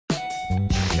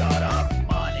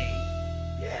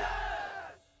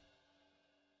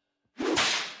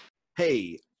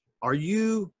Hey, are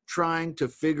you trying to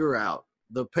figure out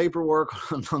the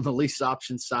paperwork on the lease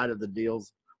option side of the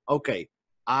deals? Okay,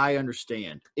 I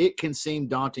understand. It can seem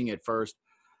daunting at first.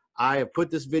 I have put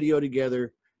this video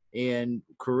together and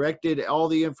corrected all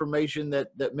the information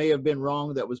that may have been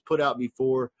wrong that was put out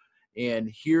before.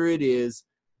 And here it is,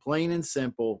 plain and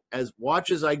simple.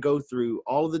 Watch as I go through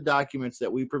all of the documents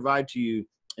that we provide to you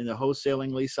in the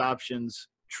wholesaling lease options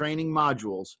training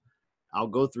modules. I'll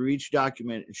go through each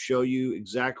document and show you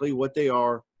exactly what they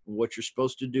are, what you're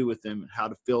supposed to do with them, and how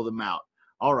to fill them out.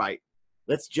 All right,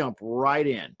 let's jump right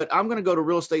in. But I'm going to go to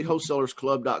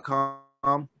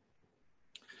realestatewholesalersclub.com,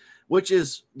 which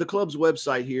is the club's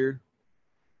website here.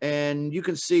 And you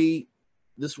can see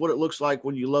this is what it looks like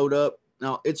when you load up.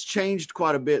 Now, it's changed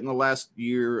quite a bit in the last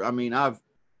year. I mean, I've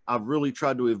really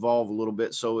tried to evolve a little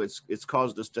bit, so it's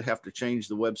caused us to have to change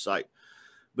the website.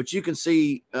 But you can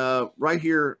see right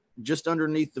here, just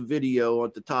underneath the video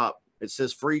at the top, it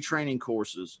says free training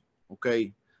courses.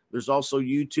 Okay. There's also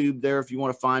YouTube there if you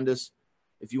want to find us.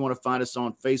 If you want to find us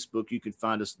on Facebook, you can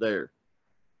find us there.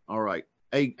 All right.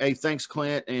 Hey, thanks,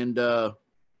 Clint and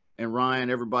Ryan,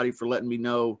 everybody, for letting me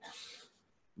know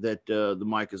that the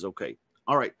mic is okay.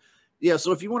 All right. Yeah,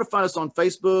 so if you want to find us on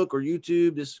Facebook or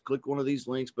YouTube, just click one of these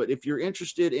links. But if you're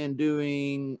interested in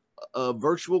doing a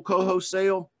virtual co-host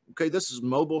sale, okay, this is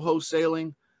mobile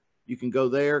wholesaling. You can go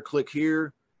there, click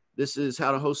here. This is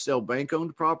how to wholesale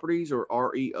bank-owned properties, or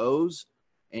REOs.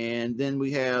 And then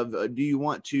we have, do you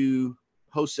want to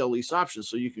wholesale lease options?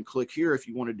 So you can click here if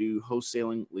you want to do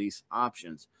wholesaling lease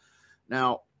options.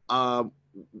 Now,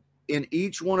 in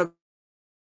each one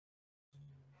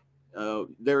of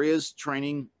there is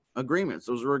training agreements.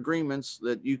 Those are agreements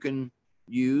that you can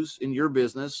use in your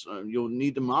business. You'll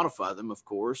need to modify them, of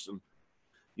course, and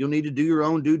you'll need to do your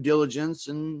own due diligence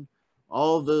and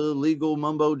all the legal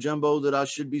mumbo jumbo that I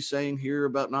should be saying here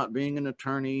about not being an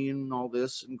attorney and all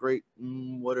this and great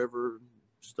whatever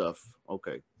stuff.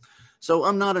 Okay. So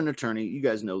I'm not an attorney. You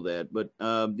guys know that, but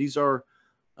these are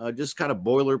just kind of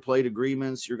boilerplate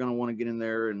agreements. You're going to want to get in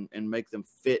there and make them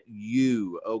fit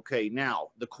you. Okay.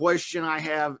 Now, the question I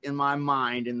have in my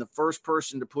mind, and the first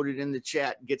person to put it in the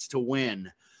chat gets to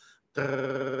win.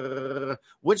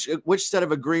 Which set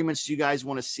of agreements do you guys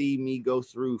want to see me go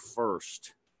through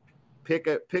first? Pick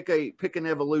an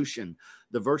evolution: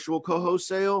 the virtual co-host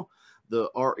sale, the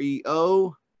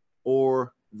REO,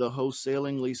 or the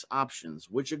wholesaling lease options.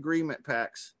 Which agreement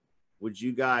packs would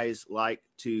you guys like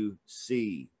to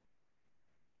see?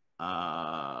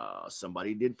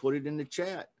 Somebody did put it in the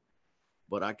chat,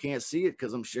 but I can't see it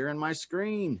because I'm sharing my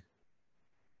screen.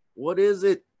 What is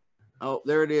it? Oh,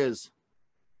 there it is.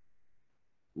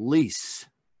 Lease.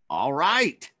 All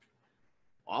right.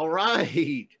 All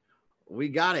right. We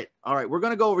got it. All right. We're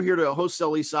going to go over here to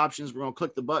wholesale lease options. We're going to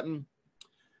click the button,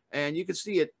 and you can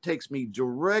see it takes me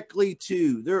directly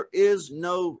to, there is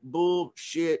no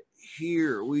bullshit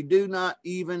here. We do not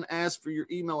even ask for your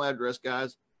email address,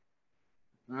 guys.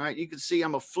 All right. You can see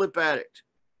I'm a flip addict.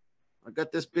 I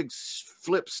got this big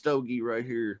flip stogie right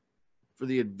here for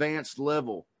the advanced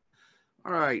level.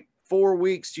 All right. 4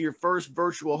 weeks to your first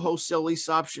virtual wholesale lease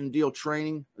option deal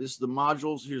training. This is the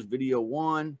modules. Here's video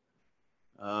 1.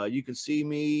 You can see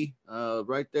me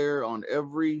right there on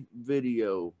every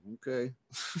video. Okay.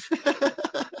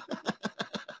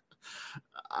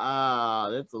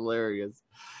 That's hilarious.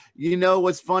 You know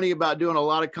what's funny about doing a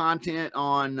lot of content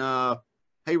on,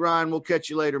 hey, Ryan, we'll catch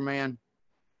you later, man.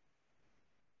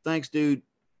 Thanks, dude.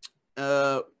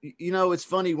 You know, it's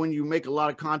funny when you make a lot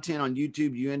of content on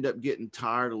YouTube, you end up getting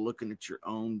tired of looking at your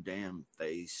own damn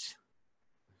face.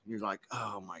 You're like,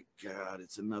 oh my God,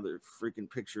 it's another freaking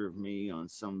picture of me on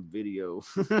some video.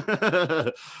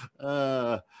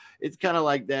 It's kind of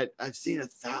like that. I've seen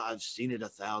it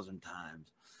 1,000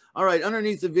 times. All right.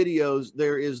 Underneath the videos,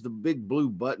 there is the big blue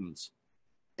buttons,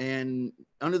 and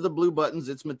under the blue buttons,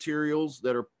 it's materials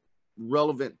that are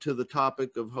relevant to the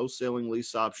topic of wholesaling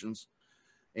lease options.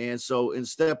 And so in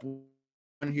step 1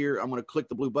 here, I'm going to click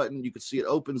the blue button. You can see it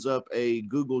opens up a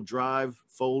Google Drive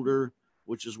folder,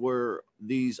 which is where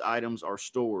these items are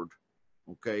stored.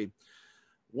 Okay.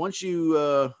 Once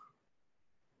you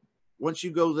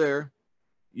go there,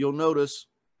 you'll notice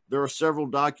there are several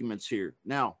documents here.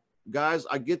 Now, guys,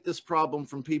 I get this problem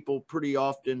from people pretty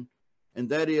often, and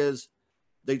that is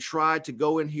they try to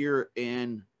go in here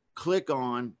and click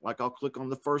on, like I'll click on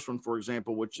the first one, for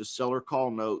example, which is seller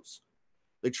call notes.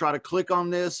 They try to click on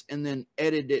this and then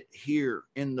edit it here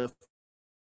in the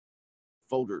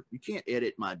folder. You can't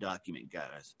edit my document,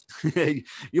 guys.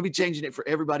 You'll be changing it for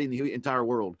everybody in the entire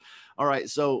world. All right,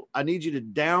 so I need you to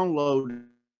download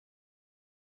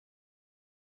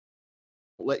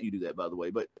let you do that, by the way,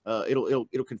 but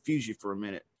it'll confuse you for a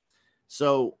minute.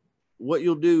 So what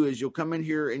you'll do is you'll come in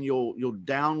here and you'll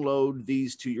download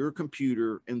these to your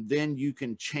computer, and then you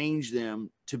can change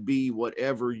them to be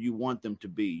whatever you want them to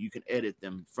be. You can edit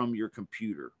them from your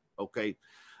computer. Okay.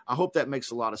 I hope that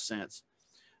makes a lot of sense.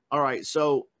 All right.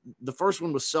 So the first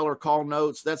one was seller call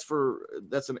notes. That's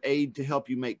an aid to help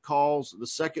you make calls. The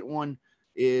second one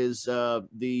is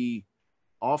the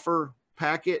offer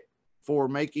packet for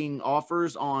making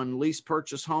offers on lease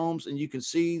purchase homes. And you can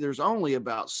see there's only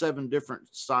about 7 different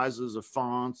sizes of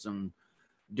fonts and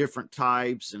different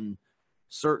types, and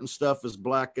certain stuff is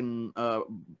black and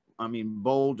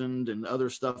boldened, and other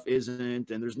stuff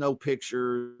isn't, and there's no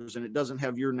pictures, and it doesn't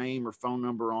have your name or phone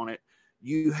number on it.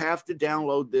 You have to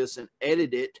download this and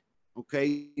edit it.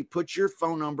 Okay. You put your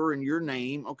phone number and your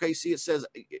name. Okay. See, it says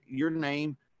your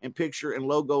name and picture and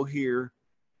logo here.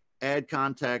 Add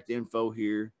contact info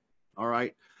here. All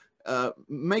right.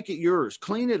 Make it yours.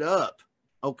 Clean it up.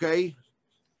 Okay.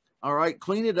 All right.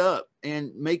 Clean it up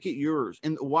and make it yours.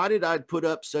 And why did I put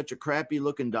up such a crappy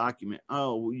looking document?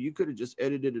 Oh, well, you could have just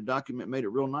edited a document, made it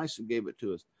real nice, and gave it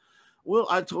to us. Well,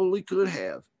 I totally could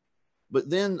have. But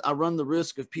then I run the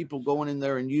risk of people going in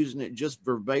there and using it just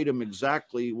verbatim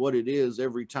exactly what it is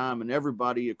every time. And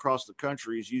everybody across the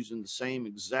country is using the same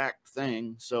exact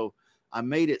thing. So I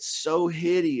made it so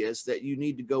hideous that you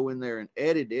need to go in there and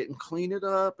edit it and clean it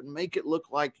up and make it look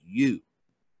like you.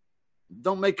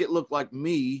 Don't make it look like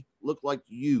me, look like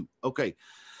you. Okay.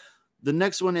 The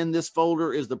next one in this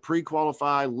folder is the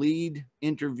pre-qualify lead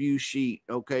interview sheet.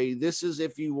 Okay. This is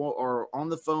if you are on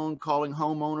the phone calling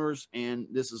homeowners, and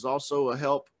this is also a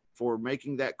help for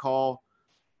making that call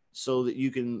so that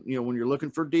you can, when you're looking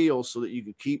for deals, so that you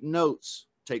can keep notes,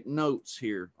 take notes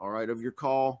here, all right, of your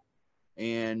call,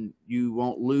 and you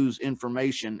won't lose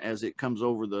information as it comes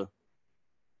over the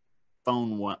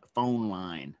phone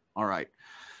line. All right.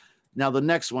 Now the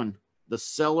next one, the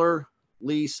seller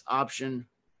lease option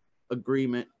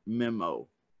agreement memo.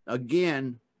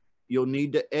 Again, you'll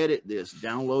need to edit this,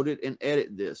 download it and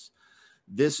edit this.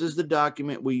 This is the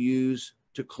document we use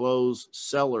to close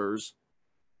sellers,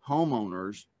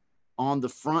 homeowners on the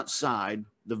front side,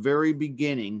 the very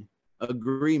beginning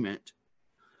agreement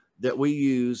that we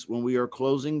use when we are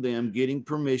closing them, getting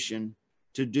permission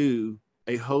to do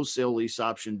a wholesale lease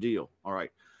option deal. All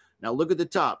right. Now look at the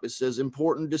top. It says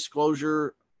important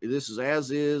disclosure. This is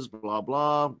as is, blah,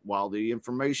 blah, while the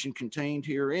information contained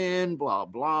herein, blah,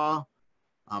 blah.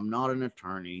 I'm not an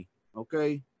attorney.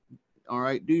 Okay. All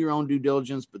right. Do your own due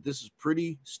diligence, but this is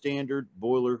pretty standard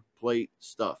boilerplate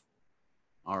stuff.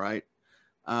 All right.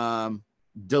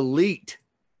 Delete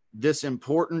this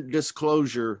important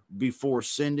disclosure before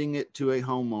sending it to a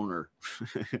homeowner.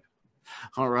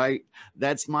 All right.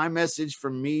 That's my message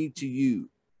from me to you.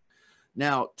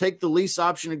 Now, take the lease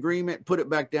option agreement, put it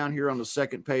back down here on the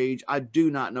second page. I do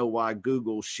not know why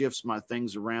Google shifts my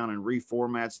things around and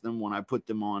reformats them when I put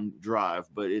them on Drive,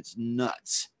 but it's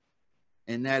nuts.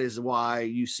 And that is why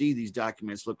you see these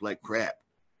documents look like crap.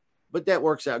 But that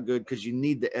works out good because you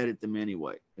need to edit them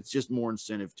anyway. It's just more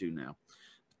incentive to now.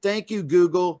 Thank you,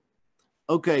 Google.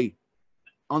 Okay.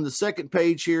 On the second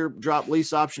page here, drop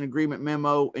lease option agreement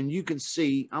memo, and you can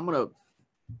see, I'm gonna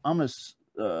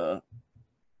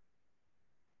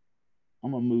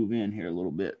move in here a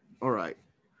little bit. All right.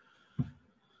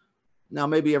 Now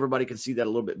maybe everybody can see that a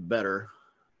little bit better.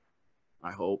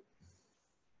 I hope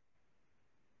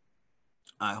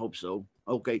so.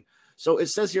 Okay. So it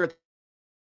says here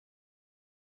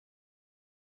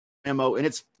memo, and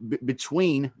it's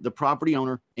between the property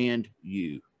owner and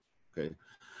you. Okay.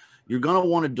 You're going to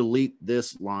want to delete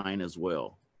this line as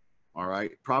well. All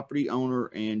right. Property owner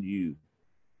and you.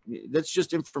 That's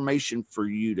just information for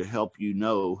you to help you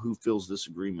know who fills this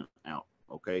agreement out.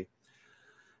 Okay.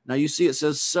 Now you see it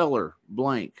says seller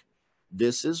blank.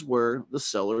 This is where the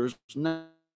seller's name.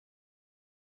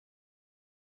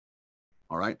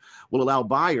 All right. Will allow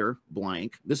buyer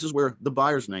blank. This is where the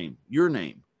buyer's name, your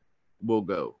name, will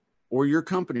go, or your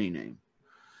company name.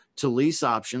 To lease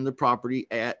option the property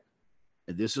at,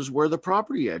 this is where the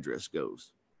property address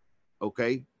goes.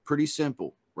 Okay. Pretty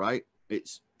simple, right?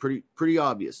 It's pretty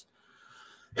obvious.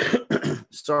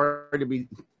 Sorry to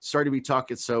be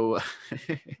talking so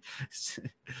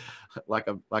like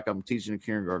I'm teaching a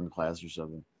kindergarten class or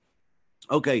something.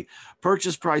 Okay,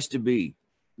 purchase price to be.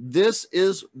 This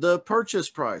is the purchase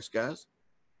price, guys.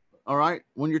 All right,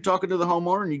 when you're talking to the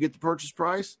homeowner and you get the purchase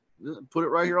price, put it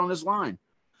right here on this line.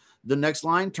 The next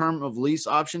line, term of lease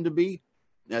option to be,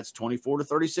 that's 24 to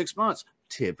 36 months,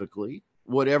 typically.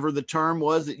 Whatever the term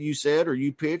was that you said or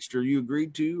you pitched or you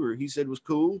agreed to or he said was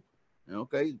cool,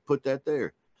 okay, put that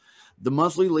there. the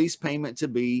monthly lease payment to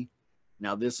be,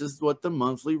 now this is what the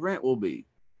monthly rent will be.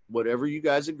 Whatever you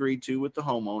guys agreed to with the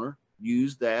homeowner,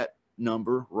 use that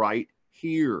number right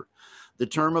here. The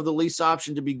term of the lease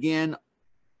option to begin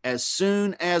as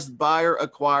soon as the buyer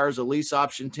acquires a lease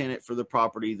option tenant for the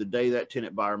property the day that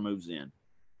tenant buyer moves in.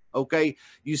 Okay,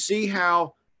 you see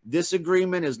how this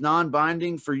agreement is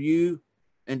non-binding for you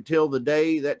until the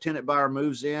day that tenant buyer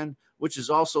moves in, which is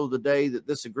also the day that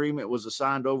this agreement was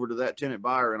assigned over to that tenant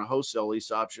buyer in a wholesale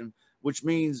lease option, which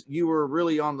means you were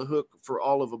really on the hook for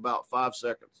all of about 5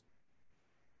 seconds.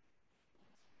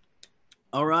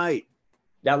 All right.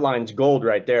 That line's gold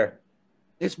right there.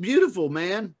 It's beautiful,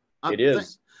 man. It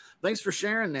is. Thanks for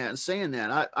sharing that and saying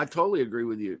that. I totally agree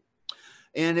with you.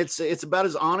 And it's about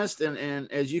as honest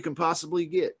and as you can possibly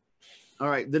get. All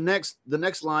right. The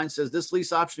next line says this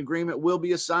lease option agreement will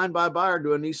be assigned by buyer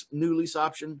to a new lease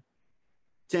option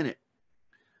tenant.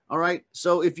 All right.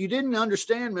 So if you didn't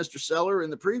understand, Mr. Seller,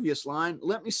 in the previous line,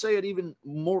 let me say it even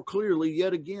more clearly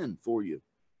yet again for you.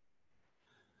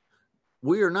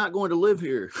 We are not going to live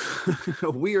here.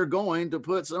 We are going to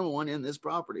put someone in this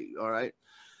property. All right.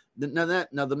 Now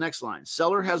the next line,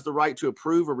 seller has the right to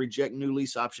approve or reject new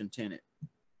lease option tenant.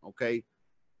 Okay.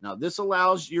 Now this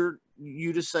allows you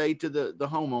to say to the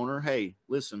homeowner, hey,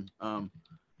 listen, I'm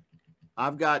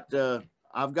gonna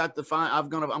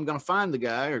find the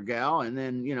guy or gal, and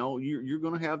then you're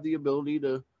gonna have the ability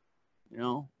to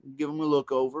give them a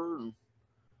look over and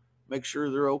make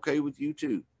sure they're okay with you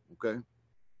too. Okay.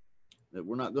 That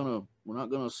we're not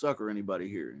gonna sucker anybody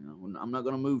here. I'm not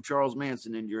gonna move Charles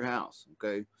Manson into your house,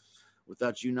 okay,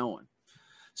 without you knowing.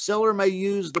 Seller may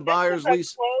use the buyer's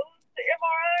lease.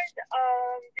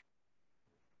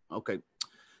 Okay.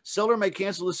 Seller may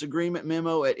cancel this agreement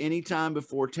memo at any time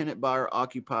before tenant buyer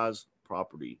occupies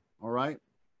property. All right.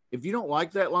 If you don't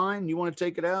like that line, you want to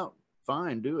take it out,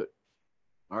 fine, do it.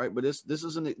 All right. But this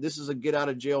is a get out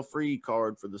of jail free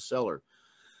card for the seller.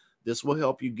 This will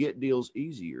help you get deals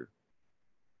easier.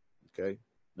 Okay.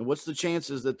 And what's the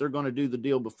chances that they're going to do the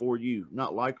deal before you?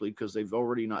 Not likely, because they've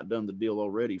already not done the deal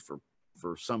already for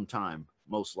some time,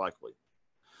 most likely.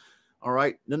 All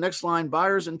right. The next line,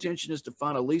 buyer's intention is to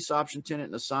find a lease option tenant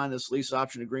and assign this lease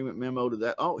option agreement memo to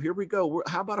that. Oh, here we go.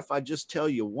 How about if I just tell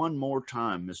you one more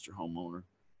time, Mr. Homeowner?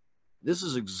 This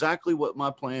is exactly what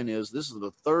my plan is. This is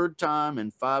the third time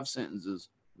in 5 sentences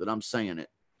that I'm saying it.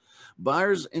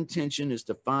 Buyer's intention is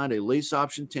to find a lease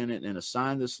option tenant and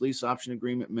assign this lease option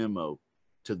agreement memo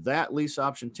to that lease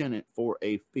option tenant for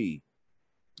a fee.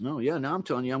 Oh, yeah, now I'm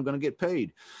telling you I'm going to get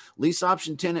paid. Lease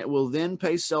option tenant will then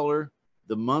pay seller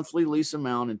the monthly lease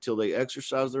amount until they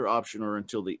exercise their option or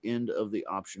until the end of the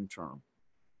option term.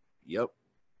 Yep,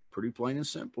 pretty plain and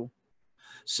simple.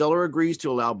 Seller agrees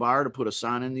to allow buyer to put a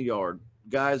sign in the yard.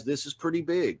 Guys, this is pretty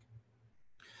big.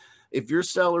 If your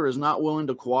seller is not willing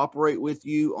to cooperate with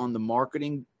you on the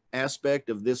marketing aspect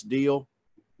of this deal,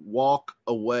 walk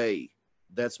away.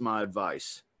 That's my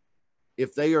advice.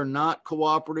 If they are not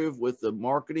cooperative with the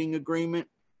marketing agreement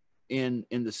in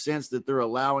the sense that they're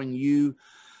allowing you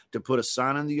to put a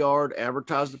sign in the yard,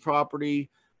 advertise the property,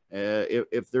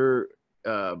 if they're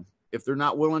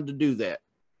not willing to do that,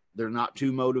 they're not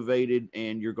too motivated,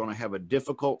 and you're going to have a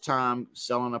difficult time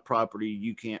selling a property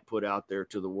you can't put out there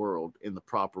to the world in the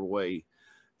proper way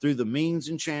through the means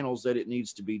and channels that it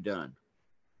needs to be done.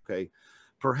 Okay.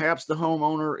 Perhaps the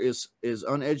homeowner is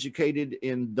uneducated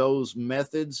in those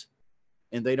methods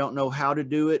and they don't know how to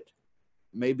do it.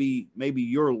 Maybe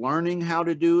you're learning how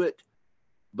to do it,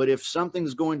 but if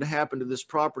something's going to happen to this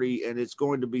property and it's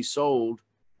going to be sold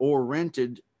or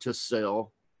rented to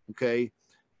sell, okay,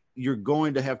 you're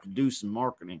going to have to do some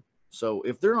marketing. So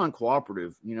if they're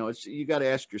uncooperative, you got to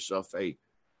ask yourself, hey,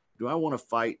 do I want to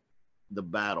fight the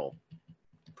battle?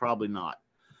 Probably not.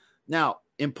 Now,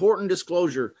 important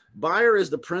disclosure, buyer is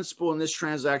the principal in this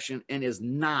transaction and is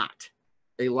not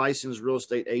a licensed real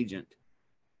estate agent.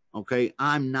 Okay,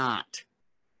 I'm not.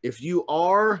 If you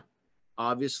are,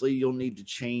 obviously you'll need to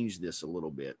change this a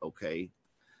little bit, okay?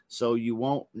 So you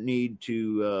won't need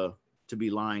to be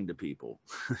lying to people.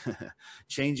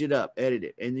 Change it up, edit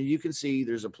it. And then you can see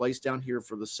there's a place down here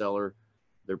for the seller,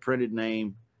 their printed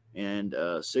name and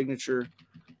signature,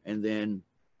 and then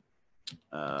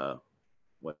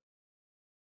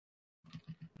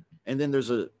and then there's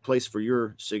a place for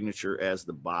your signature as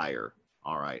the buyer.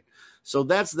 All right. So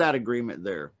that's that agreement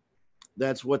there.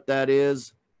 That's what that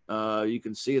is. You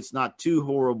can see it's not too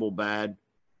horrible bad.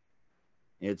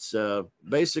 It's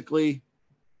basically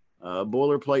a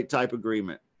boilerplate type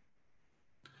agreement.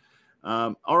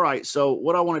 All right. So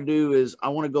what I want to do is I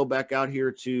want to go back out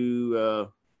here to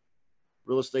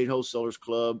Real Estate Wholesalers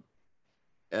Club.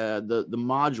 the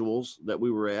modules that we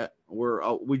were at,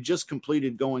 we just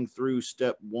completed going through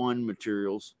step 1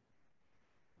 materials.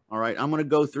 All right, I'm going to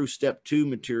go through step 2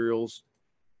 materials,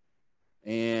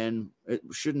 and it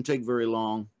shouldn't take very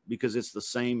long because it's the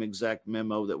same exact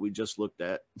memo that we just looked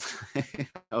at.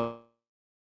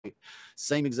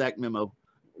 Same exact memo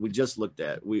we just looked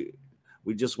at. We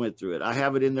just went through it. I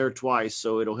have it in there twice,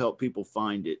 so it'll help people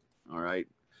find it. All right.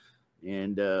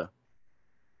 And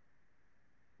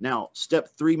now step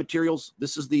 3 materials.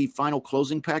 This is the final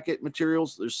closing packet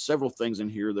materials. There's several things in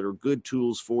here that are good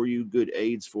tools for you, good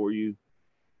aids for you.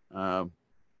 And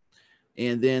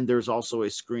then there's also a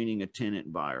screening a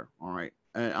tenant buyer. All right.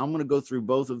 I'm going to go through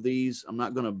both of these. I'm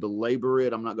not going to belabor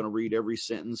it. I'm not going to read every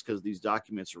sentence because these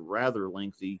documents are rather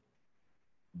lengthy,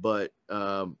 but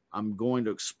I'm going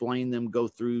to explain them, go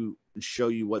through and show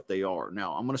you what they are.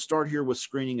 Now, I'm going to start here with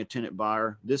screening a tenant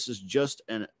buyer. This is just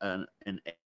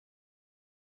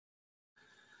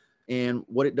and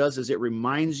what it does is it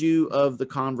reminds you of the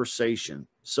conversation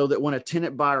so that when a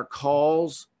tenant buyer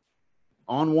calls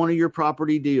on one of your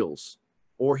property deals,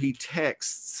 or he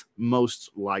texts, most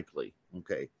likely,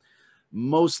 okay,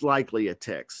 most likely a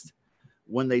text.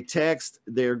 When they text,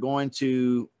 they're going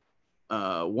to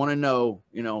want to know,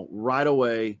 right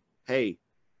away, hey,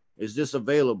 is this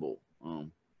available?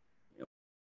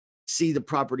 See the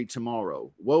property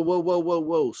tomorrow.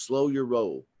 Whoa, slow your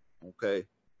roll, okay?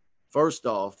 First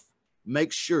off,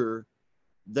 make sure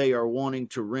they are wanting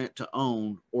to rent to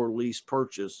own or lease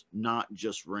purchase, not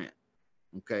just rent,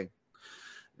 okay?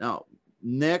 Now,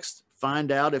 next,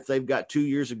 find out if they've got 2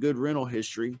 years of good rental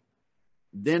history.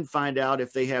 Then find out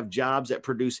if they have jobs that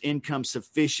produce income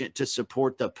sufficient to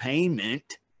support the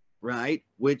payment, right?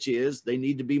 Which is they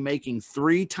need to be making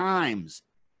 3 times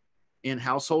in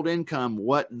household income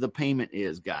what the payment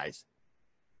is, guys.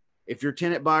 If your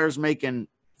tenant buyer's making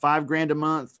 $5,000 a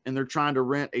month and they're trying to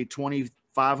rent a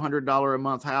 $2,500 a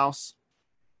month house,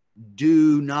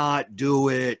 do not do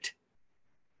it.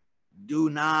 Do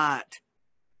not.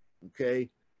 Okay.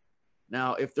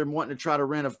 Now, if they're wanting to try to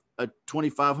rent a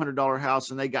 $2,500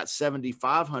 house and they got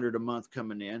 $7,500 a month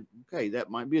coming in, okay, that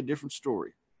might be a different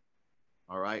story.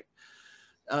 All right.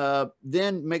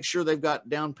 Then make sure they've got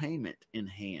down payment in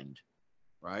hand,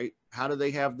 right? How do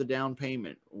they have the down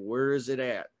payment? Where is it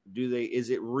at? Is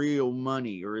it real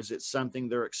money or is it something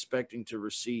they're expecting to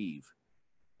receive?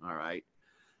 All right.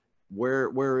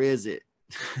 Where is it?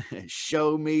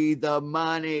 Show me the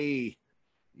money,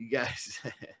 you guys.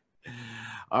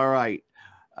 All right.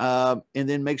 And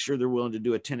then make sure they're willing to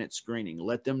do a tenant screening.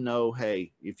 Let them know,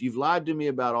 hey, if you've lied to me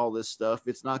about all this stuff,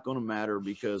 it's not going to matter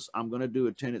because I'm going to do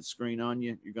a tenant screen on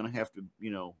you. You're going to have to,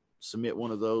 submit one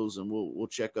of those and we'll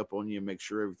check up on you and make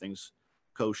sure everything's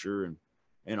kosher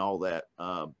and all that.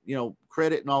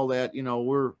 Credit and all that,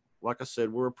 we're, like I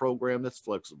said, we're a program that's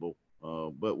flexible,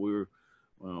 but we're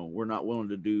not willing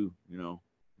to do,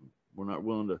 we're not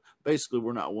willing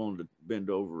to bend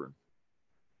over and,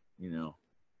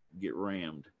 get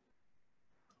rammed.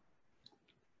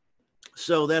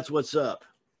 So that's what's up.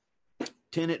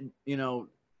 Tenant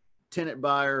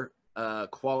buyer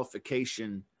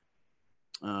qualification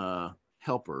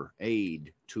helper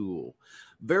aid tool.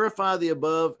 Verify the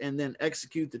above and then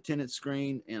execute the tenant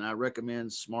screen. And I recommend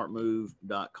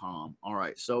smartmove.com. All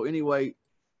right. So anyway,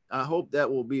 I hope that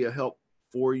will be a help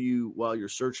for you while you're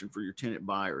searching for your tenant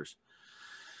buyers.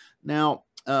 Now,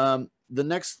 the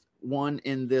next one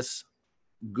in this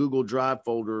Google Drive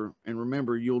folder, and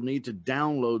remember, you'll need to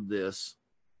download this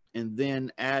and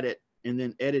then add it and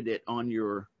then edit it on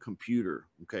your computer.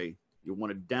 Okay. You'll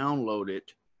want to download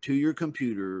it to your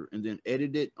computer and then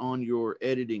edit it on your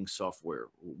editing software,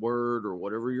 Word or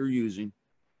whatever you're using.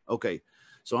 Okay.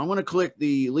 So I'm going to click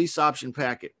the lease option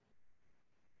packet.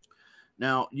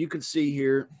 Now you can see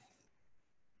here,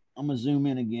 I'm going to zoom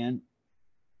in again.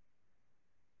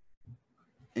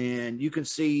 And you can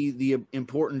see the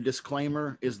important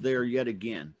disclaimer is there yet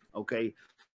again. Okay.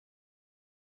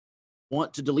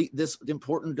 Want to delete this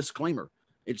important disclaimer.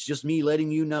 It's just me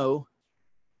letting you know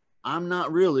I'm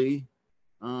not really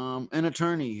an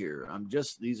attorney here.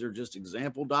 These are just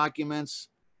example documents.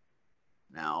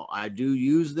 Now I do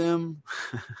use them.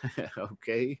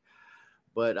 Okay.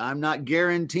 But I'm not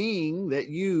guaranteeing that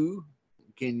you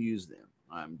can use them.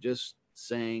 I'm just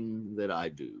saying that I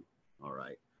do. All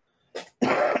right.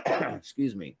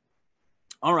 Excuse me.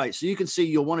 All right. So you can see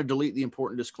you'll want to delete the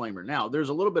important disclaimer. Now there's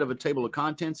a little bit of a table of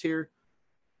contents here.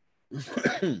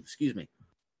 Excuse me.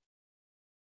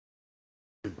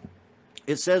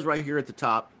 It says right here at the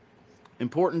top,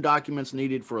 important documents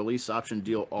needed for a lease option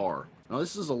deal are. Now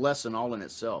this is a lesson all in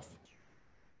itself.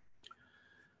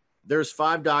 There's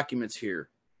 5 documents here,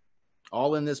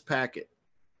 all in this packet.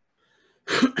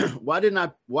 why didn't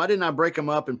I break them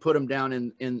up and put them down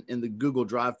in the Google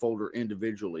Drive folder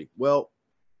individually? Well,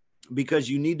 because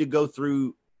you need to go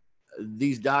through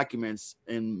these documents,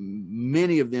 and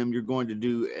many of them you're going to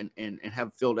do and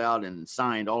have filled out and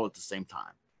signed all at the same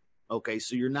time. Okay,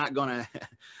 so you're not gonna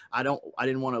I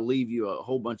didn't want to leave you a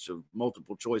whole bunch of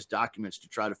multiple choice documents to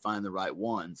try to find the right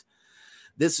ones.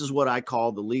 This is what I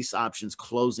call the lease options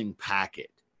closing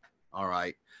packet. All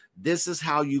right, this is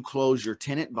how you close your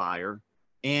tenant buyer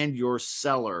and your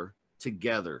seller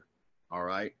together. All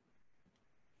right.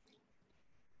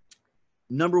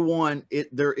 Number one,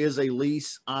 there is a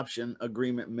lease option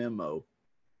agreement memo.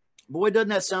 Boy, doesn't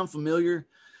that sound familiar?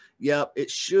 Yep, it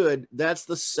should. That's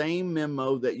the same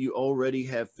memo that you already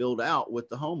have filled out with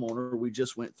the homeowner. We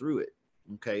just went through it.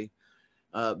 Okay.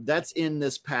 That's in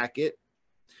this packet,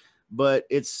 but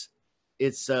it's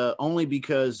only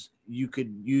because you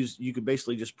could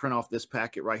basically just print off this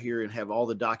packet right here and have all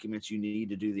the documents you need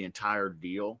to do the entire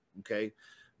deal. Okay.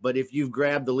 But if you've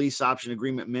grabbed the lease option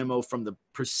agreement memo from the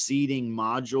preceding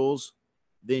modules,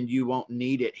 then you won't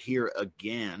need it here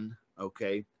again.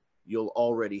 Okay. You'll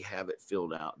already have it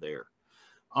filled out there.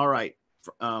 All right.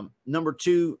 Number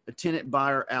two, a tenant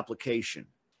buyer application.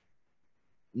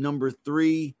 Number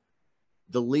three,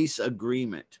 the lease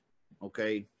agreement.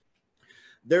 Okay.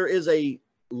 There is a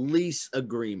lease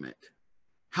agreement.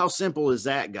 How simple is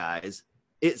that, guys?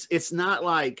 It's not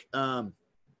like,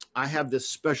 I have this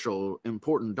special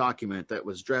important document that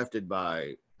was drafted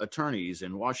by attorneys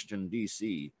in Washington,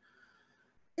 D.C.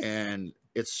 And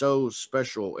it's so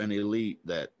special and elite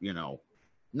that, no,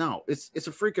 it's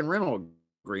a freaking rental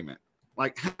agreement.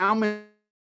 Like, how many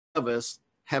of us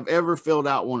have ever filled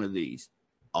out one of these?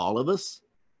 All of us?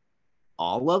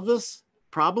 All of us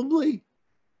probably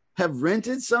have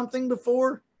rented something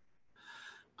before.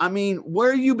 I mean,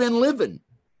 where you been living,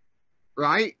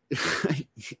 right?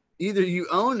 Either you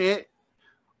own it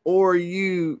or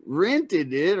you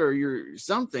rented it or you're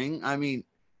something. I mean,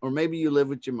 or maybe you live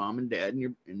with your mom and dad and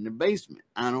you're in the basement.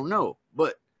 I don't know.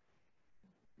 But,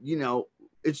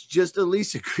 it's just a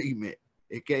lease agreement.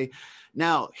 Okay.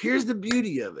 Now, here's the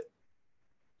beauty of it.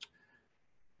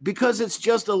 Because it's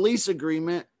just a lease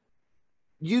agreement,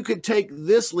 you could take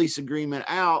this lease agreement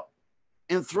out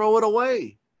and throw it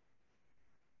away.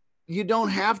 You don't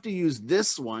have to use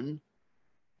this one.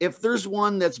 If there's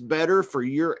one that's better for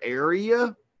your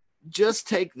area, just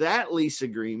take that lease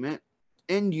agreement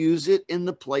and use it in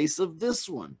the place of this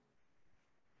one.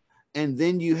 And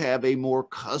then you have a more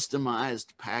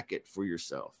customized packet for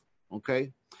yourself.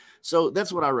 Okay. So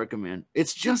that's what I recommend.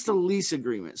 It's just a lease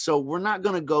agreement. So we're not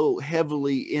going to go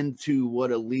heavily into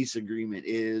what a lease agreement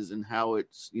is and how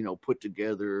it's, put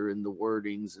together and the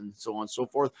wordings and so on and so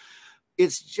forth.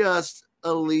 It's just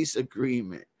a lease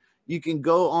agreement. You can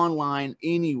go online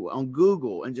anywhere on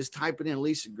Google and just type it in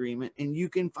lease agreement and you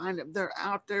can find them. They're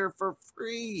out there for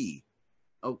free.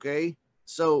 Okay.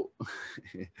 So,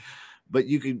 but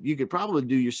you could probably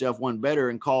do yourself one better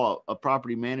and call a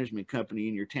property management company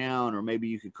in your town, or maybe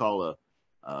you could call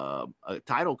a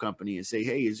title company and say,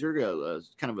 hey, is there a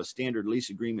kind of a standard lease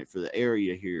agreement for the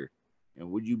area here? And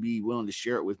would you be willing to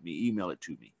share it with me? Email it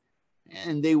to me.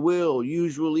 And they will,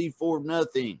 usually for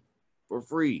nothing, for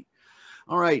free.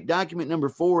 All right, document number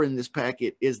 4 in this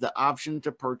packet is the option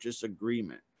to purchase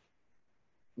agreement.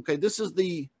 Okay, this is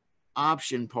the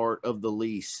option part of the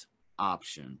lease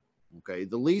option. Okay,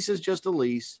 the lease is just a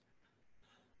lease,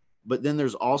 but then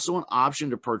there's also an option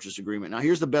to purchase agreement. Now,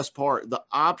 here's the best part. The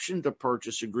option to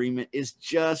purchase agreement is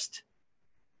just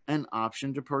an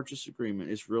option to purchase agreement.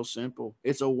 It's real simple.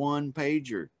 It's a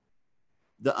one-pager.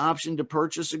 The option to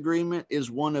purchase agreement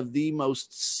is one of the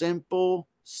most simple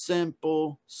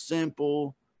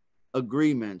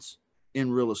agreements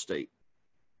in real estate.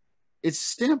 It's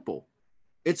simple.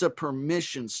 It's a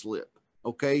permission slip.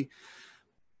 Okay.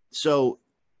 So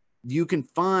you can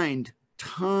find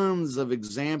tons of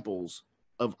examples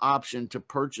of option to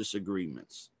purchase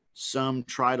agreements. Some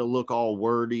try to look all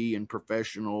wordy and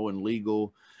professional and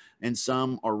legal, and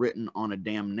some are written on a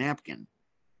damn napkin,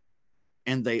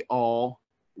 and they all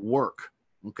work.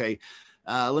 Okay.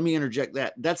 Let me interject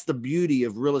that. That's the beauty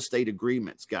of real estate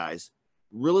agreements, guys.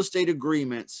 Real estate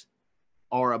agreements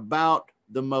are about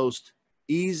the most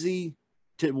easy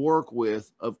to work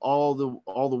with of all the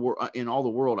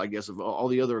world, I guess, of all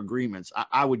the other agreements.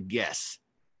 I would guess,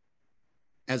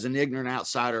 as an ignorant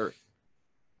outsider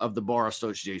of the bar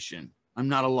association. I'm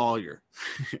not a lawyer.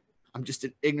 I'm just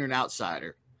an ignorant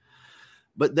outsider.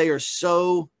 But they are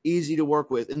so easy to work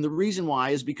with. And the reason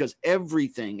why is because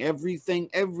everything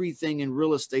in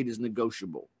real estate is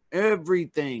negotiable.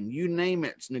 Everything, you name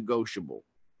it, it's negotiable.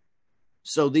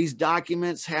 So these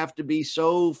documents have to be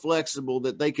so flexible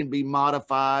that they can be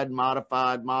modified.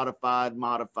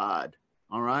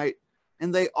 All right.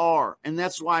 And they are. And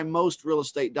that's why most real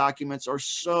estate documents are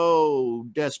so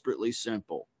desperately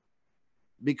simple,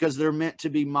 because they're meant to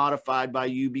be modified by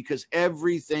you, because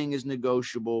everything is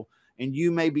negotiable and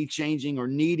you may be changing or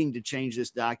needing to change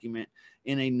this document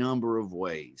in a number of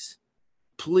ways.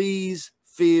 Please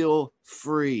feel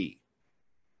free.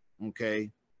 Okay.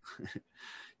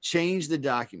 Change the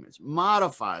documents,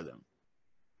 modify them,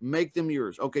 make them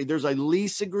yours. Okay. There's a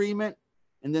lease agreement,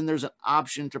 and then there's an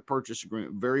option to purchase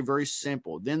agreement. Very, very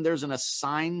simple. Then there's an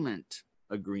assignment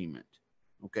agreement.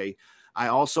 Okay. I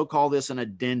also call this an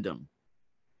addendum.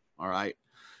 All right.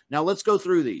 Now let's go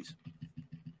through these.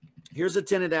 Here's a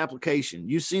tenant application.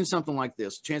 You've seen something like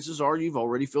this. Chances are you've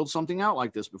already filled something out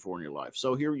like this before in your life.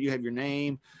 So here you have your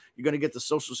name. You're going to get the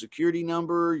social security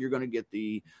number. You're going to get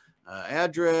the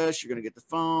address. You're going to get the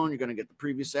phone. You're going to get the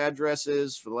previous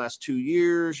addresses for the last 2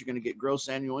 years. You're going to get gross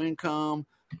annual income.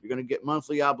 You're going to get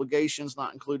monthly obligations,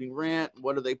 not including rent.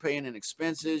 What are they paying in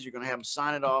expenses? You're going to have them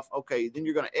sign it off. Okay, then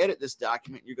you're going to edit this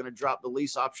document. You're going to drop the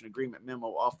lease option agreement memo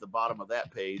off the bottom of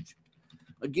that page.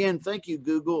 Again, thank you,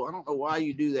 Google. I don't know why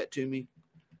you do that to me,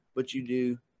 but you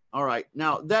do. All right.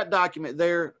 Now that document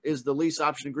there is the lease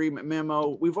option agreement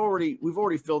memo. We've already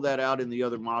filled that out in the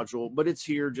other module, but it's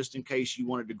here just in case you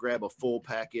wanted to grab a full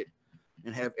packet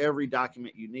and have every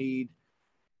document you need.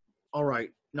 All right.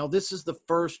 Now this is the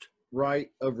first right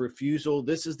of refusal.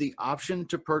 This is the option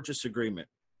to purchase agreement.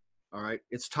 All right.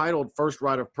 It's titled first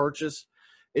right of purchase.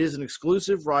 It is an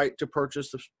exclusive right to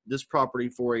purchase this property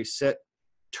for a set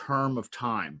term of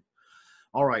time.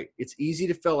 All right. It's easy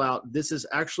to fill out. This is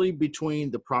actually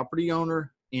between the property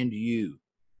owner and you.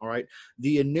 All right.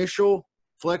 The initial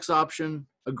flex option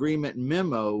agreement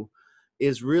memo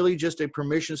is really just a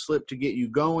permission slip to get you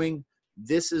going.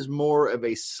 This is more of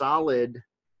a solid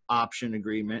option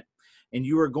agreement, and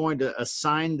you are going to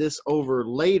assign this over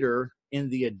later in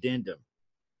the addendum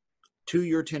to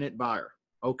your tenant buyer.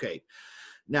 Okay.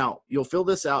 Now you'll fill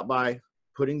this out by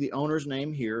putting the owner's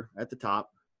name here at the top,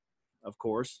 of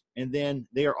course, and then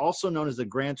they are also known as the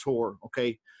grantor.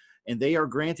 Okay. And they are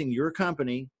granting your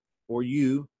company, or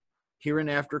you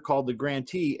hereinafter called the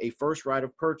grantee, a first right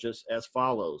of purchase as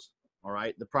follows. All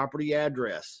right. The property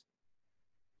address,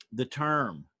 the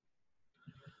term.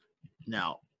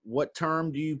 Now, what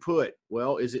term do you put?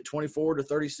 Well, is it 24 to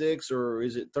 36, or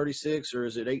is it 36, or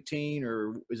is it 18,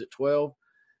 or is it 12?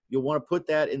 You'll want to put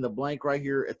that in the blank right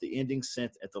here at the ending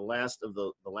sentence, at the last of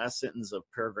the last sentence of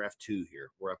paragraph 2 here,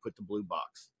 where I put the blue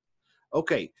box.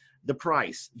 Okay, the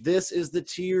price. This is the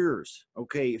tiers.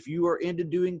 Okay, if you are into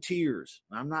doing tiers,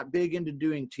 I'm not big into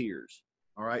doing tiers.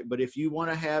 All right, but if you want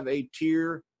to have a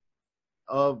tier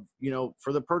of,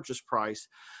 for the purchase price,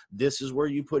 this is where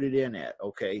you put it in at.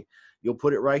 Okay, you'll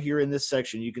put it right here in this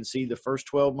section. You can see the first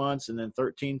 12 months, and then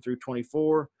 13 through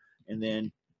 24, and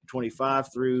then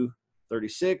 25 through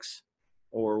 36,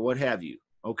 or what have you.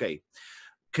 Okay.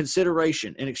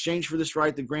 Consideration. In exchange for this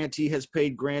right, the grantee has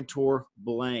paid grantor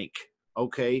blank.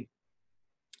 Okay.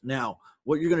 Now,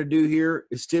 what you're going to do here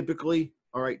is typically,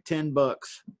 all right, $10.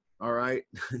 All right.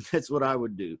 That's what I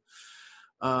would do.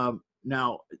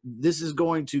 Now, this is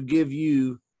going to give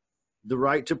you the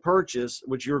right to purchase,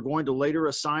 which you're going to later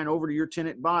assign over to your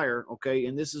tenant buyer. Okay.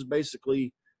 And this is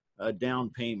basically a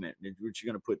down payment, which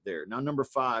you're going to put there. Now, number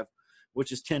 5,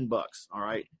 which is $10. All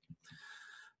right.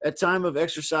 At time of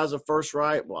exercise of first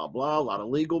right, blah, blah, a lot of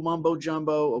legal mumbo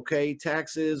jumbo. Okay.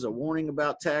 Taxes, a warning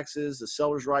about taxes, the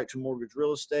seller's right to mortgage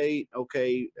real estate.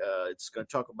 Okay. It's going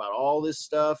to talk about all this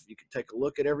stuff. You can take a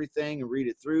look at everything and read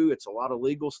it through. It's a lot of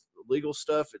legal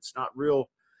stuff. It's not real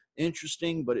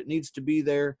interesting, but it needs to be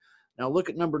there. Now look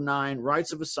at number 9,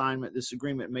 rights of assignment. This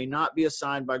agreement may not be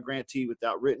assigned by grantee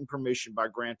without written permission by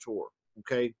grantor.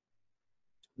 Okay.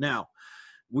 Now,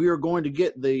 we are going to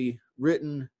get the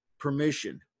written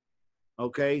permission,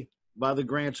 okay, by the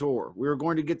grantor. We are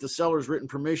going to get the seller's written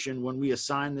permission when we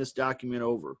assign this document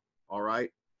over, all right?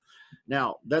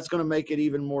 Now, that's going to make it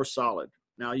even more solid.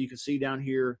 Now, you can see down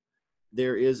here,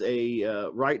 there is a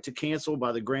right to cancel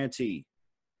by the grantee,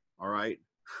 all right?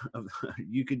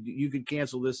 You could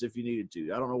cancel this if you needed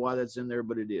to. I don't know why that's in there,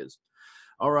 but it is.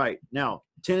 All right, now,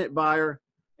 tenant buyer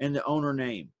and the owner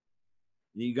name.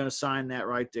 You're going to sign that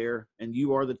right there, and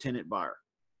you are the tenant buyer.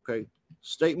 Okay.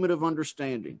 Statement of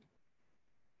understanding.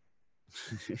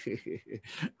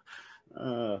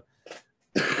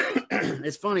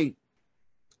 It's funny.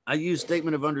 I use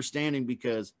statement of understanding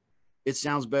because it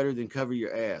sounds better than cover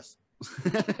your ass.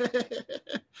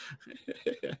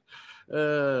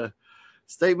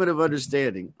 Statement of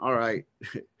understanding. All right.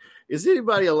 Is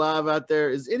anybody alive out there?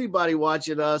 Is anybody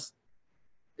watching us?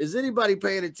 Is anybody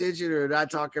paying attention, or did I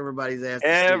talk everybody's ass to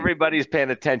sleep? Everybody's paying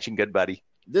attention, good buddy.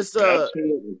 This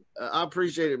Absolutely. I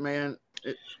appreciate it, man.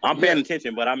 I'm paying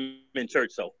attention, but I'm in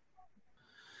church, so.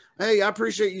 Hey, I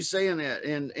appreciate you saying that,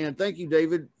 and thank you,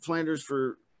 David Flanders,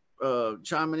 for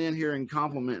chiming in here and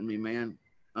complimenting me, man.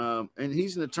 And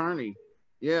he's an attorney.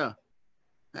 Yeah.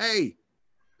 Hey,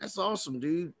 that's awesome,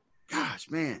 dude. Gosh,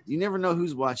 man, you never know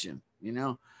who's watching, you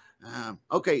know?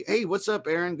 Okay. Hey, what's up,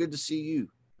 Aaron? Good to see you.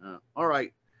 All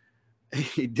right.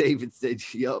 Hey, David said,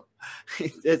 "Yup."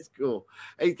 That's cool.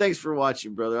 Hey, thanks for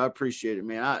watching, brother. I appreciate it,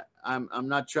 man. I'm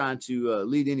not trying to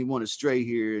lead anyone astray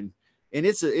here, and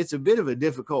it's a bit of a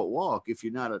difficult walk if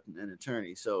you're not an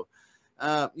attorney. So,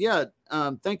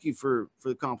 thank you for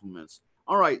the compliments.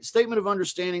 All right, statement of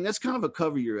understanding. That's kind of a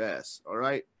cover your ass. All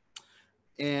right,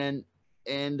 and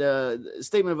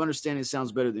statement of understanding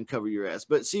sounds better than cover your ass.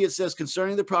 But see, it says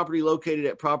concerning the property located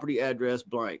at property address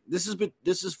blank. This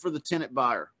is for the tenant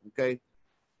buyer. Okay,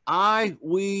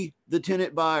 we, the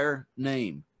tenant buyer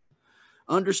name,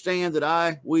 understand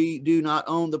that we do not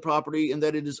own the property and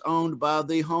that it is owned by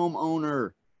the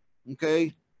homeowner.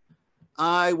 Okay,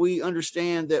 we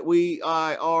understand that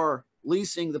I are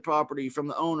leasing the property from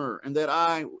the owner, and that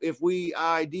if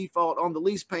I default on the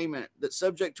lease payment, that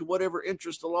subject to whatever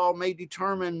interest the law may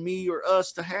determine me or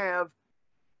us to have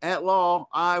at law,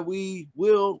 we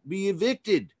will be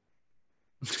evicted.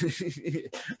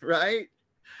 Right?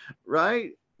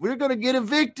 We're going to get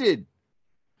evicted.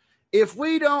 If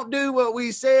we don't do what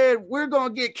we said, we're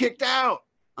going to get kicked out.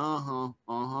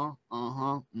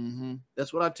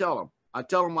 That's what I tell them. I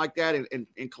tell them like that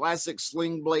in classic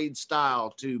Sling Blade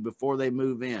style too before they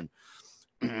move in.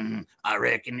 I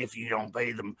reckon if you don't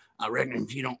pay them,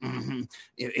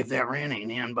 if that rent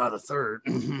ain't in by the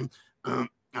 3rd,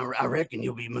 I reckon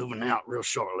you'll be moving out real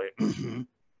shortly.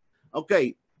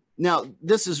 Okay, now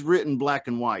this is written black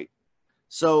and white,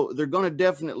 so they're going to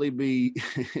definitely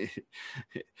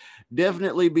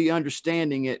be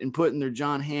understanding it and putting their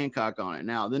John Hancock on it.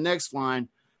 Now the next line.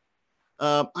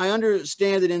 I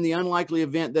understand that in the unlikely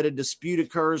event that a dispute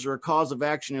occurs or a cause of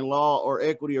action in law or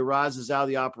equity arises out of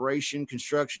the operation,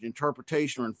 construction,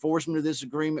 interpretation, or enforcement of this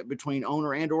agreement between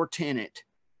owner and or tenant,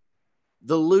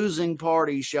 the losing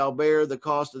party shall bear the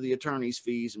cost of the attorney's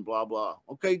fees and blah, blah.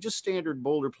 Okay, just standard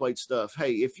boilerplate stuff.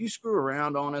 Hey, if you screw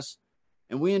around on us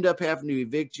and we end up having to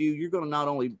evict you, you're going to not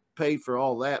only pay for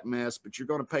all that mess, but you're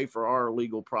going to pay for our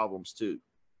legal problems too.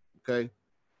 Okay?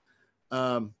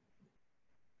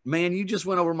 Man, you just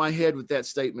went over my head with that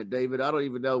statement, David. I don't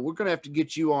even know. We're going to have to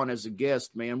get you on as a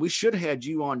guest, man. We should have had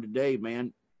you on today,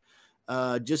 man,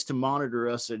 just to monitor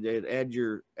us and add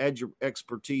your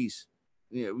expertise.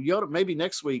 You ought to maybe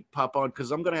next week pop on, because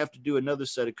I'm going to have to do another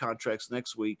set of contracts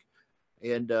next week.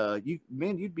 And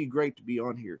you'd be great to be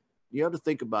on here. You ought to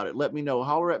think about it. Let me know.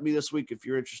 Holler at me this week if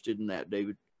you're interested in that,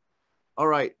 David. All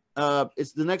right.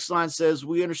 It's the next line says,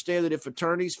 we understand that if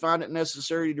attorneys find it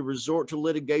necessary to resort to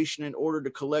litigation in order to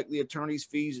collect the attorney's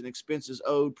fees and expenses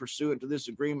owed pursuant to this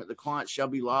agreement, the client shall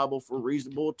be liable for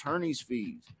reasonable attorney's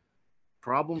fees.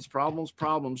 Problems.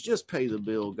 Just pay the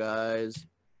bill, guys.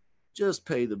 Just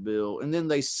pay the bill. And then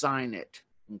they sign it.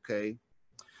 Okay.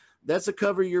 That's a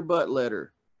cover your butt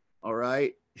letter. All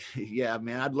right. Yeah,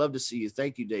 man. I'd love to see you.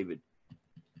 Thank you, David.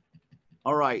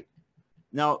 All right.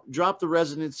 Now, drop the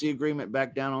residency agreement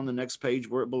back down on the next page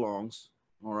where it belongs.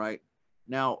 All right.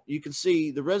 Now, you can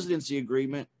see the residency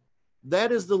agreement.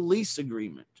 That is the lease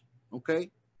agreement.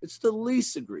 Okay. It's the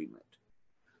lease agreement.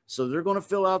 So they're going to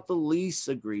fill out the lease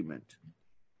agreement.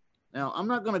 Now, I'm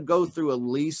not going to go through a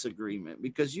lease agreement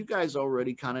because you guys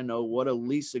already kind of know what a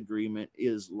lease agreement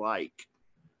is like.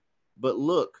 But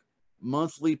look,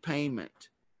 monthly payment.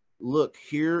 Look,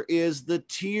 here is the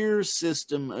tier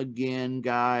system again,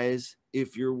 guys.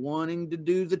 If you're wanting to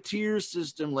do the tier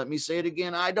system, let me say it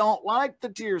again. I don't like the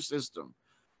tier system.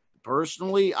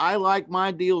 Personally, I like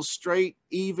my deals straight,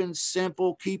 even,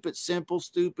 simple, keep it simple,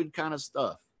 stupid kind of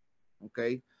stuff.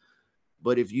 Okay.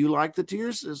 But if you like the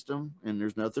tier system, and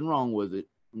there's nothing wrong with it,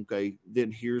 okay,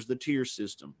 then here's the tier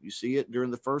system. You see it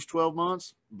during the first 12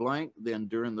 months, blank, then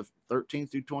during the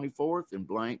 13th through 24th, and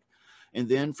blank, and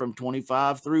then from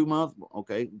 25 through month,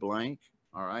 okay, blank.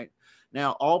 All right.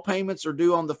 Now, all payments are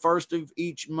due on the 1st of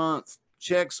each month.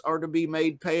 Checks are to be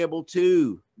made payable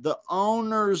to the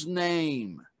owner's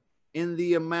name in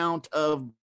the amount of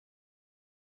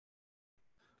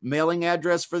mailing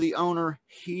address for the owner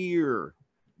here.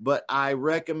 But I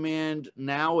recommend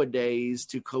nowadays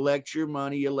to collect your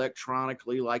money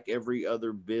electronically like every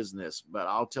other business. But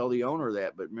I'll tell the owner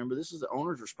that. But remember, this is the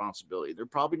owner's responsibility. They're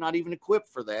probably not even equipped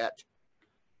for that.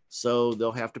 So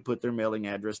they'll have to put their mailing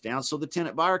address down so the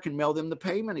tenant buyer can mail them the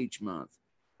payment each month.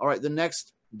 All right, the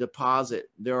next, deposit.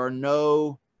 There are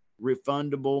no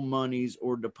refundable monies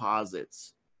or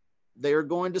deposits. They are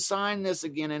going to sign this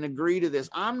again and agree to this.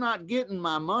 I'm not getting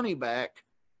my money back.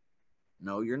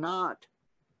 No, you're not.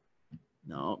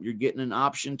 No, you're getting an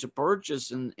option to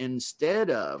purchase instead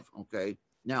of, okay.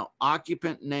 Now,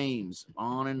 occupant names,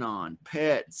 on and on,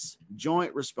 pets,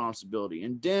 joint responsibility,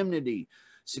 indemnity,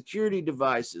 security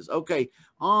devices, okay,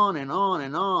 on and on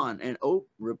and on, and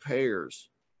repairs.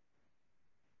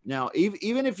 Now,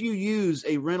 even if you use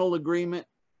a rental agreement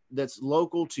that's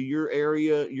local to your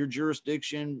area, your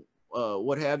jurisdiction,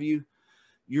 what have you,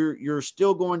 you're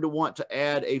still going to want to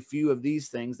add a few of these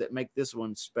things that make this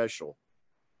one special.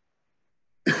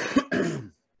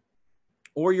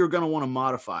 Or you're going to want to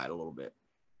modify it a little bit.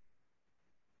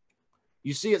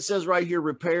 You see, it says right here,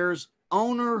 repairs,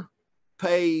 owner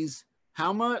pays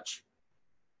how much?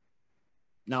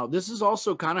 Now, this is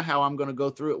also kind of how I'm going to go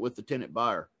through it with the tenant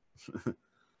buyer.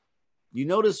 You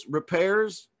notice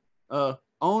repairs,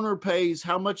 owner pays,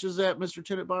 how much is that, Mr.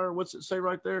 Tenant Buyer? What's it say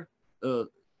right there?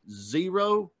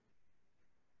 0.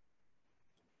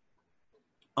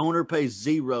 Owner pays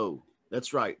 0.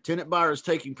 That's right. Tenant buyer is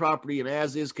taking property in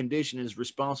as-is condition and is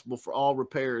responsible for all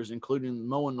repairs, including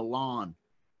mowing the lawn,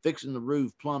 fixing the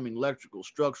roof, plumbing, electrical,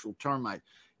 structural, termite.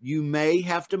 You may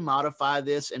have to modify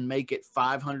this and make it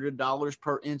 $500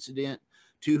 per incident,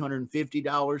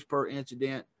 $250 per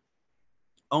incident.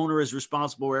 Owner is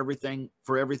responsible for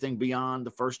everything beyond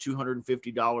the first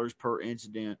 $250 per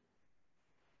incident.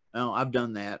 Now, I've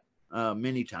done that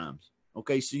many times.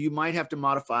 Okay, so you might have to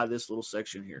modify this little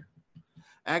section here.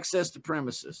 Access to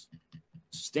premises,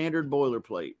 standard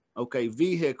boilerplate. Okay,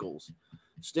 vehicles,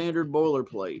 standard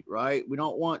boilerplate, right? We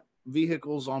don't want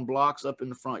vehicles on blocks up in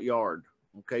the front yard.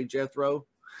 Okay, Jethro?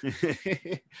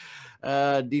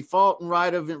 Default and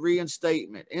right of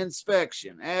reinstatement,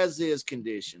 inspection, as is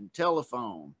condition,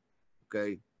 telephone.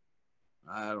 Okay,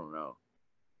 I don't know.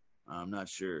 I'm not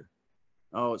sure.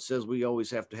 Oh, it says we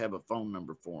always have to have a phone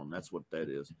number for them. That's what that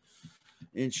is.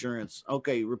 Insurance.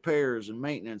 Okay, repairs and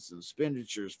maintenance and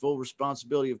expenditures, full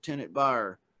responsibility of tenant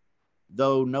buyer,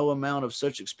 though no amount of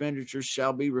such expenditures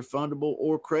shall be refundable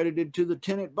or credited to the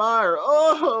tenant buyer.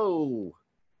 Oh,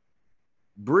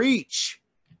 breach.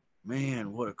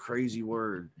 Man, what a crazy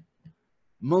word.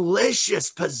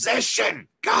 Malicious possession.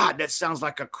 God, that sounds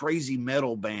like a crazy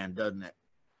metal band, doesn't it?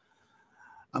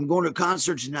 I'm going to a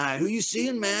concert tonight. Who you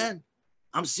seeing, man?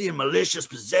 I'm seeing malicious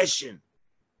possession.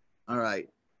 All right.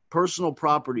 Personal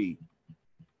property.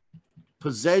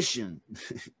 Possession.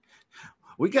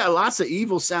 We got lots of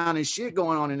evil sounding shit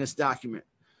going on in this document.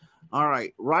 All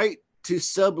right. Right to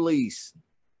sublease.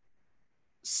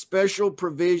 Special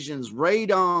provisions,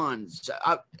 radons.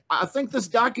 I think this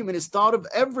document has thought of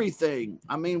everything.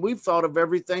 I mean, we've thought of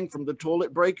everything from the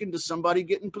toilet breaking to somebody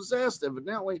getting possessed,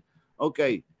 evidently.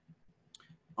 Okay.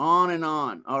 On and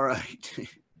on. All right.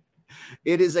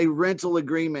 It is a rental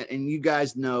agreement, and you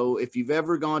guys know if you've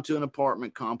ever gone to an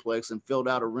apartment complex and filled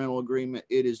out a rental agreement,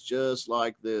 it is just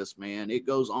like this, man. It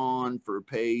goes on for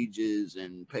pages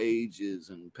and pages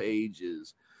and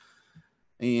pages.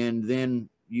 And then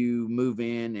you move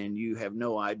in and you have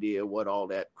no idea what all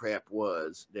that crap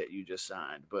was that you just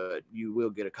signed, but you will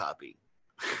get a copy.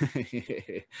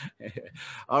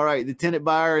 All right, the tenant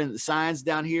buyer and the signs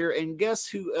down here, and guess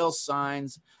who else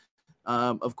signs?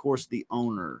 Of course, the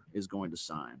owner is going to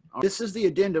sign. This is the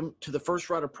addendum to the first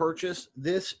right of purchase.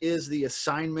 This is the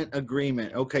assignment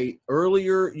agreement. Okay,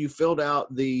 earlier you filled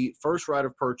out the first right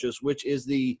of purchase, which is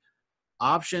the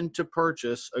option to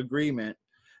purchase agreement.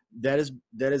 That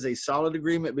is a solid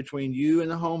agreement between you and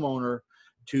the homeowner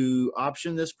to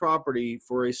option this property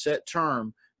for a set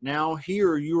term. Now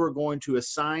here you are going to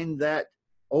assign that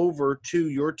over to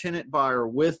your tenant buyer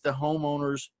with the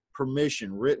homeowner's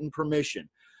permission, written permission.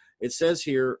 It says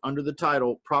here under the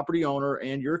title, property owner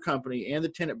and your company and the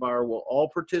tenant buyer will all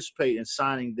participate in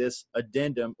signing this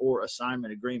addendum or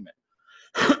assignment agreement.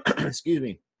 Excuse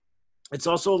me. It's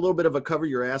also a little bit of a cover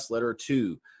your ass letter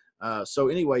too. So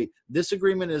anyway, this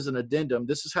agreement is an addendum.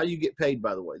 This is how you get paid,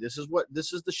 by the way. This is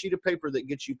the sheet of paper that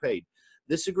gets you paid.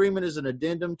 This agreement is an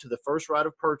addendum to the first right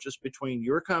of purchase between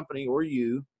your company or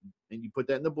you, and you put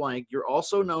that in the blank. You're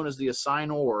also known as the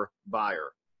assignor buyer,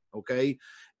 okay,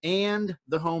 and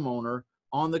the homeowner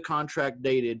on the contract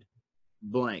dated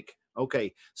blank.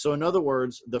 Okay, so in other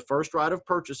words, the first right of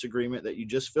purchase agreement that you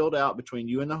just filled out between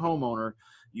you and the homeowner,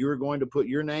 you're going to put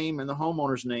your name and the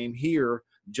homeowner's name here,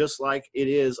 just like it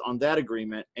is on that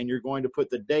agreement, and you're going to put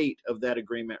the date of that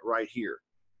agreement right here.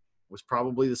 It was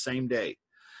probably the same day.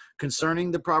 concerning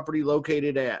the property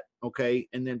located at, okay,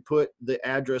 and then put the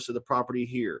address of the property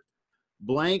here.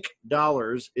 Blank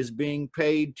dollars is being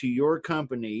paid to your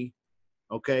company,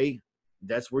 okay?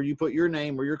 That's where you put your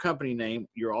name or your company name.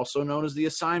 You're also known as the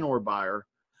assignor buyer,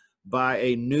 by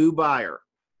a new buyer,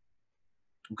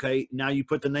 okay? Now you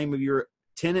put the name of your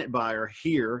tenant buyer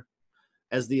here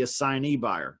as the assignee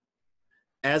buyer.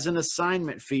 As an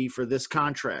assignment fee for this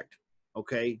contract,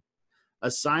 okay?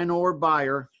 Assignor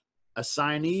buyer,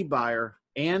 assignee buyer,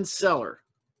 and seller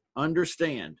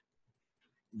understand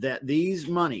that these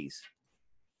monies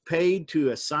paid to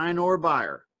assignor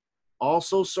buyer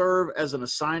also serve as an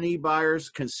assignee buyer's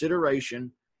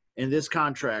consideration in this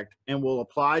contract and will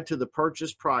apply to the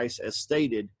purchase price as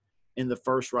stated in the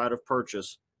first right of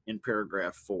purchase in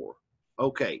paragraph 4.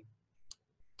 Okay,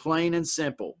 plain and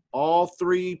simple. All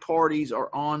three parties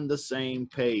are on the same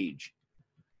page.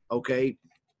 Okay,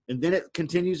 and then it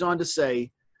continues on to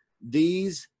say,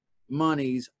 these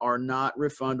monies are not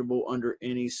refundable under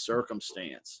any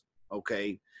circumstance.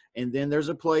 Okay, and then there's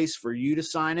a place for you to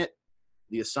sign it,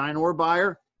 the assignor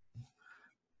buyer.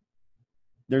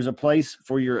 There's a place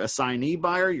for your assignee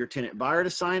buyer, your tenant buyer, to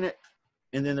sign it,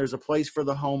 and then there's a place for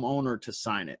the homeowner to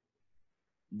sign it.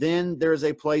 Then there's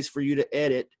a place for you to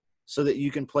edit so that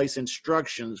you can place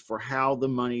instructions for how the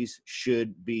monies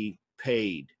should be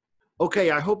paid. Okay,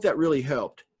 I hope that really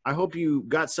helped. I hope you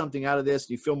got something out of this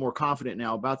and you feel more confident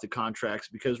now about the contracts,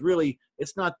 because really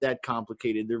it's not that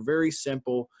complicated. They're very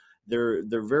simple. They're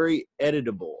very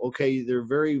editable. Okay, they're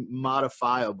very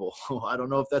modifiable. I don't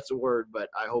know if that's a word, but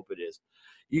I hope it is.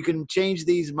 You can change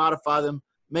these, modify them,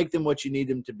 make them what you need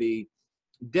them to be.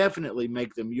 Definitely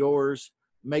make them yours.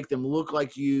 Make them look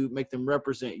like you. Make them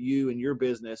represent you and your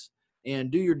business. And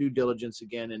do your due diligence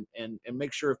again, and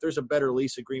make sure if there's a better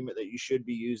lease agreement that you should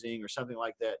be using or something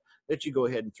like that, that you go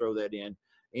ahead and throw that in.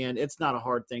 And it's not a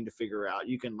hard thing to figure out.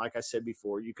 You can, like I said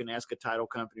before, you can ask a title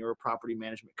company or a property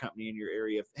management company in your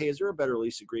area, hey, is there a better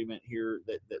lease agreement here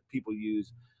that people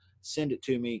use? Send it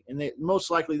to me. And they,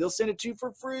 most likely they'll send it to you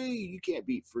for free. You can't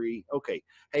beat free. Okay.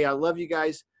 Hey, I love you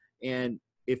guys. And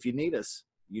if you need us,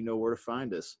 you know where to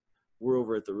find us. We're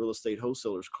over at the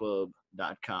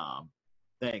realestatewholesalerclub.com.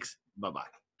 Thanks.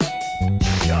 Bye-bye.